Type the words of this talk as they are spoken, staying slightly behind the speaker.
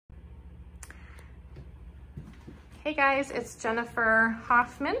Hey guys, it's Jenifer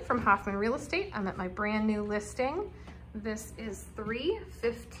Hoffman from Hoffman Real Estate. I'm at my brand new listing. This is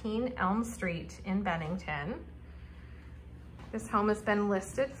 315 Elm Street in Bennington. This home has been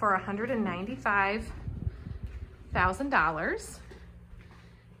listed for $195,000.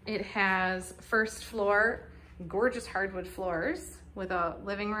 It has first floor, gorgeous hardwood floors with a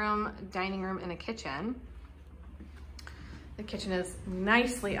living room, dining room, and a kitchen. The kitchen is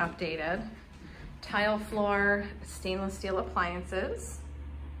nicely updated. Tile floor, stainless steel appliances.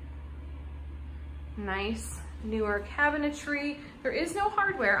 Nice newer cabinetry. There is no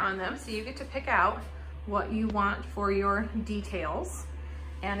hardware on them, so you get to pick out what you want for your details.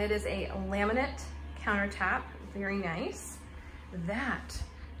 And it is a laminate countertop, very nice. That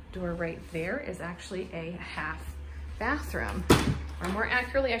door right there is actually a half bathroom. Or more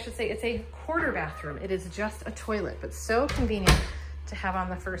accurately, I should say it's a quarter bathroom. It is just a toilet, but so convenient to have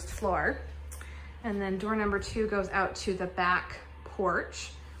on the first floor. And then door number 2 goes out to the back porch,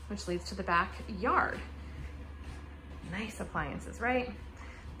 which leads to the backyard. Nice appliances, right?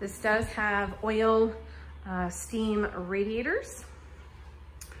 This does have oil steam radiators.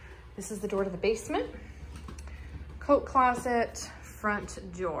 This is the door to the basement. Coat closet, front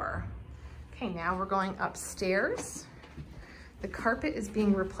door. Okay, now we're going upstairs. The carpet is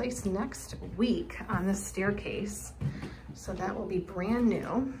being replaced next week on this staircase, so that will be brand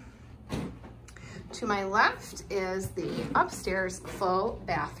new. To my left is the upstairs full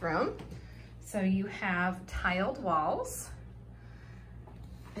bathroom. So you have tiled walls,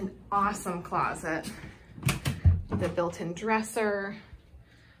 an awesome closet with a built-in dresser.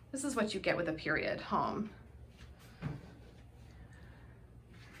 This is what you get with a period home.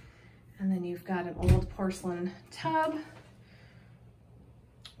 And then you've got an old porcelain tub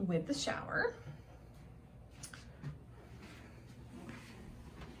with the shower.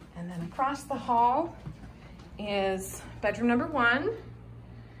 And then across the hall is bedroom number 1,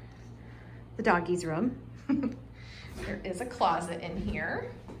 the doggy's room. There is a closet in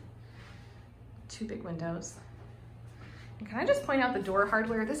here, 2 big windows. And can I just point out the door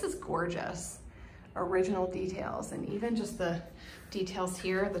hardware? This is gorgeous, original details, and even just the details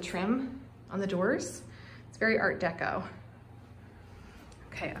here, the trim on the doors, it's very Art Deco.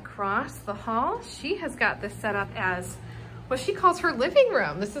 Okay, across the hall, she has got this set up as what she calls her living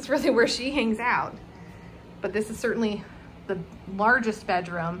room. This is really where she hangs out. But this is certainly the largest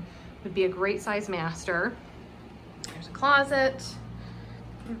bedroom. Would be a great size master. There's a closet,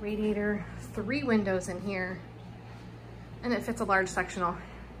 a radiator, 3 windows in here, and it fits a large sectional.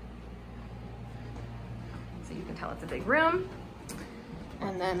 So you can tell it's a big room.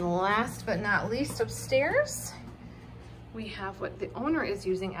 And then last but not least, upstairs, we have what the owner is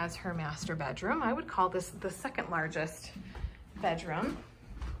using as her master bedroom. I would call this the second largest bedroom.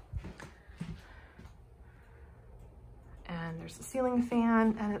 And there's a ceiling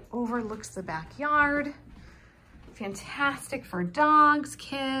fan, and it overlooks the backyard. Fantastic for dogs,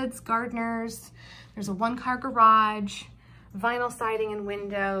 kids, gardeners. There's a 1-car garage, vinyl siding and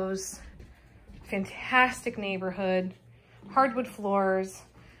windows. Fantastic neighborhood, hardwood floors,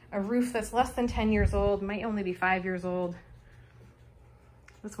 a roof that's less than 10 years old, might only be 5 years old.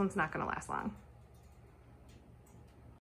 This one's not gonna last long.